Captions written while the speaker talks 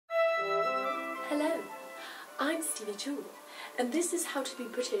Hello, I'm Stevie Jewell, and this is How to Be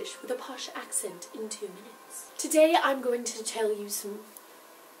British with a Posh Accent in 2 minutes. Today I'm going to tell you some...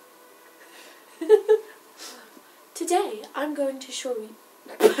 Today I'm going to show you...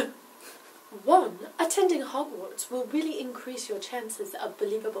 1. Attending Hogwarts will really increase your chances of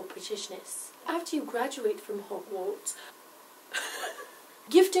believable Britishness. After you graduate from Hogwarts,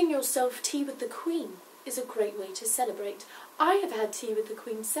 gifting yourself tea with the Queen is a great way to celebrate. I have had tea with the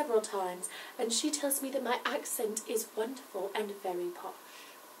Queen several times, and she tells me that my accent is wonderful and very posh.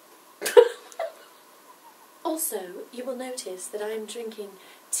 Also, you will notice that I am drinking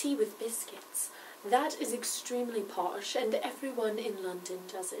tea with biscuits. That is extremely posh, and everyone in London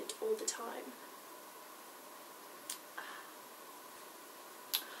does it all the time.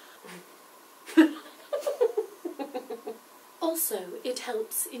 Also, it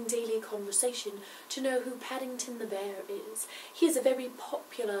helps in daily conversation to know who Paddington the Bear is. He is a very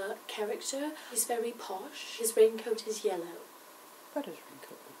popular character. He's very posh. His raincoat is yellow. But his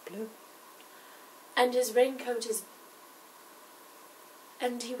raincoat was blue. And his raincoat is...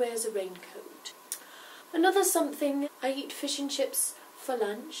 and he wears a raincoat. Another something, I eat fish and chips for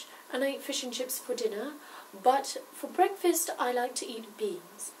lunch, and I eat fish and chips for dinner, but for breakfast I like to eat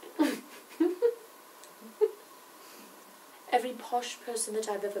beans. Every posh person that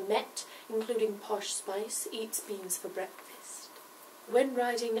I've ever met, including Posh Spice, eats beans for breakfast. When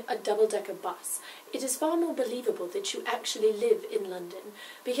riding a double-decker bus, it is far more believable that you actually live in London,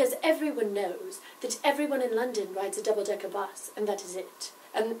 because everyone knows that everyone in London rides a double-decker bus, and that is it.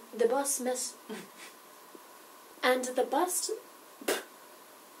 And the bus must... and the bus...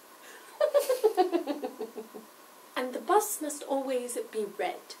 and the bus must always be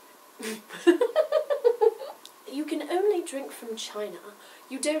red. You can only drink from China.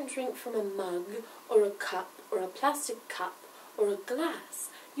 You don't drink from a mug, or a cup, or a plastic cup, or a glass.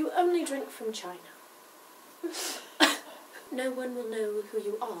 You only drink from China. No one will know who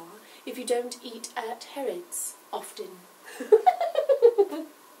you are if you don't eat at Harrods often.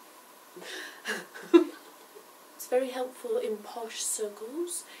 It's very helpful in posh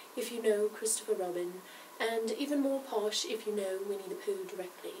circles if you know Christopher Robin, and even more posh if you know Winnie the Pooh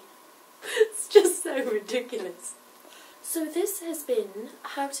directly. It's just so ridiculous. So this has been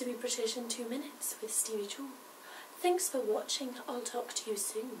How to Be British in 2 minutes with Stevie Jewell. Thanks for watching. I'll talk to you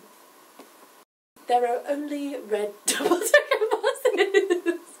soon. There are only red double-decker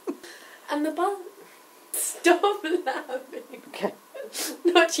buses. And the bus... Stop laughing. Okay.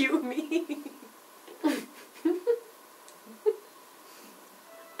 Not you, me.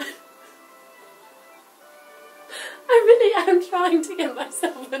 I really am trying to get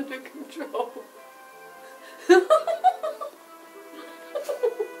myself under control.